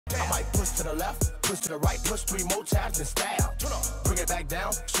might push to the left, push to the right, push 3 more tabs and stab. Bring it back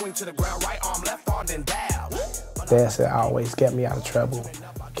down, swing to the ground, right arm, left arm, then dab. Dancing always kept me out of trouble,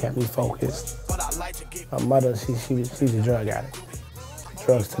 kept me focused. My mother, she's a drug addict.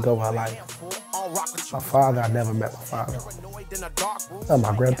 Drugs took over her life. My father, I never met my father.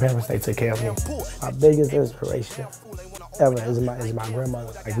 My grandparents, they took care of me. My biggest inspiration ever is my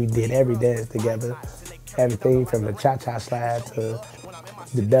grandmother. Like, we did every dance together. Everything from the cha-cha slide to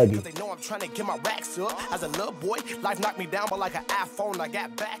the Dougie.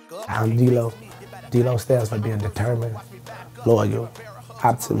 I'm DLOW. DLOW stands for being determined, loyal,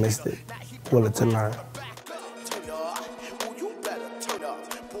 optimistic, willing to learn.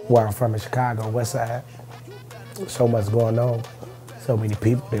 Where I'm from in Chicago, West Side, so much going on, so many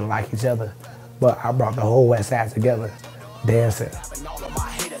people didn't like each other, but I brought the whole West Side together, dancing.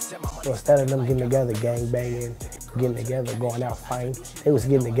 So instead of them getting together, gang banging, getting together, going out fighting, they was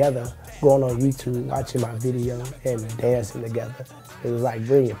getting together, going on YouTube, watching my video, and dancing together. It was like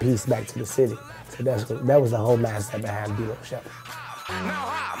bringing peace back to the city. So that was the whole mindset behind DLOW Show.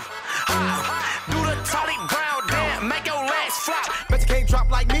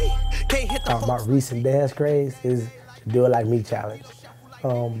 My recent dance craze is the Do It Like Me challenge.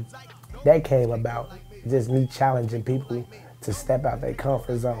 That came about just me challenging people to step out their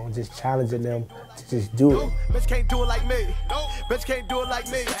comfort zone, just challenging them to just do it. Bitch can't do it like me. Bitch can't do it like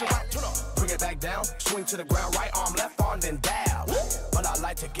me. Bring it back down, swing to the ground, right arm, left arm, then dab. But I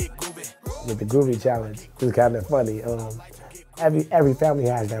like to get groovy. With the Groovy challenge, it's kind of funny. Every family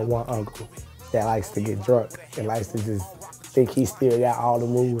has that one uncle that likes to get drunk and likes to just think he still got all the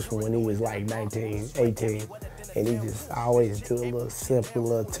moves from when he was like 19, 18. And he just always do a little simple,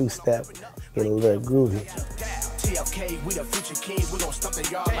 little two-step, get a little groovy. TFK, we the future kings, we gon' stump the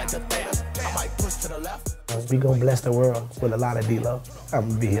yard like the theater. I might push to the left. We gonna bless the world with a lot of DLOW. I'm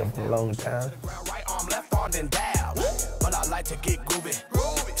gonna be here for a long time. Right arm, left arm, then dab. But I like to get groovy.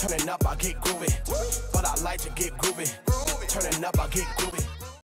 Turning up, I get groovy. But I like to get groovy. Turning up, I get groovy.